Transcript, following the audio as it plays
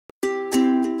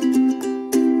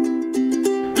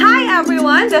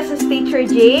everyone, this is Teacher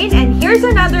Jane, and here's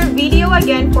another video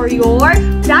again for your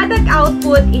product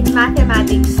output in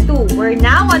Mathematics 2. We're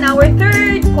now on our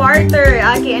third quarter,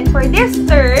 okay, and for this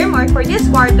term or for this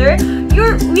quarter,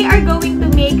 we are going to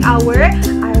make our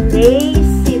array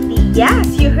city.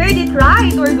 Yes, you heard it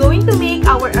right, we're going to make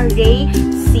our array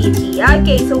city.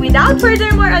 Okay, so without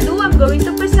further more ado, I'm going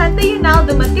to present to you now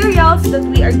the materials that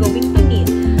we are going to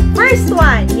need. First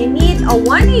one, you need a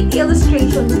 1/8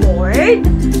 illustration board,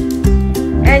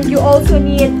 and you also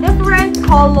need different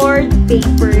colored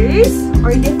papers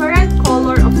or different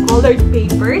color of colored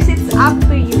papers. It's up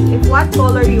to you if what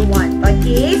color you want.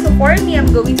 Okay, so for me, I'm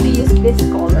going to use these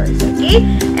colors. Okay,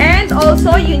 and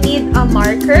also you need a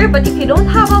marker, but if you don't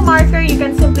have a marker, you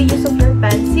can simply use of your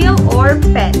pencil or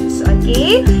pens.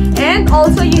 Okay, and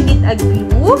also you need a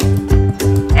glue.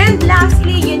 And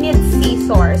lastly, you need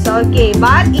scissors. Okay,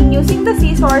 but in using the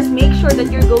scissors, make sure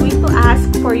that you're going to ask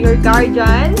for your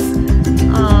guardian's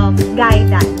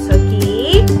guidance,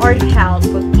 okay, or help.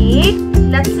 Okay,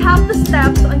 let's have the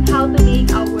steps on how to make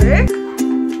our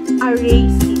array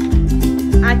city.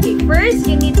 Okay, first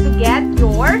you need to get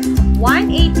your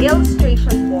 1/8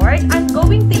 illustration board. I'm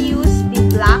going to use the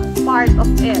black part of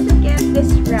it. Get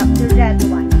this the red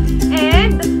one,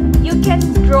 and you can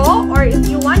draw, or if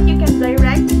you want, you can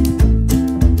direct.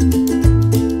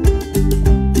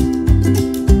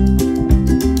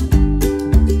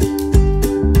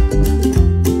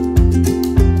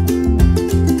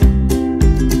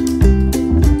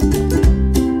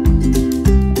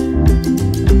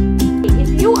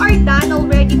 Done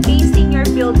already pasting your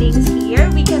buildings here,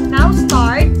 we can now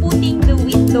start putting the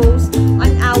windows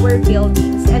on our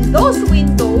buildings, and those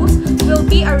windows will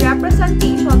be a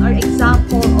representation or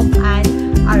example of an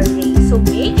array. So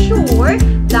make sure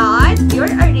that your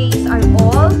arrays are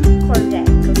all correct.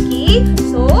 Okay,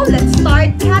 so let's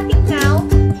start cutting now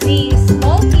the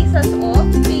small pieces of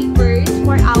papers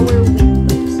for our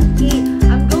windows. Okay,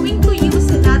 I'm going to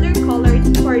use another color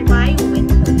for my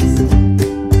windows.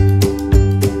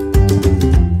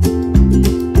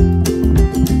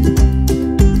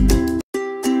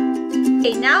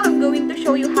 Okay, now I'm going to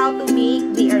show you how to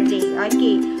make the array.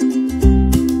 Okay.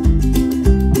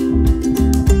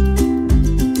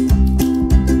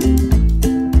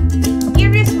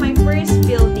 Here is my first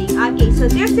building. Okay, so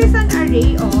this is an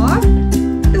array of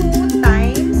 2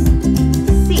 times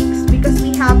 6 because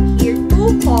we have here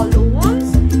 2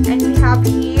 columns and we have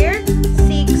here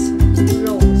 6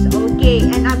 rows. Okay,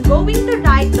 and I'm going to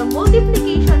write the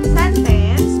multiplication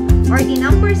sentence or the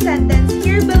number sentence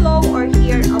here below or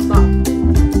here above.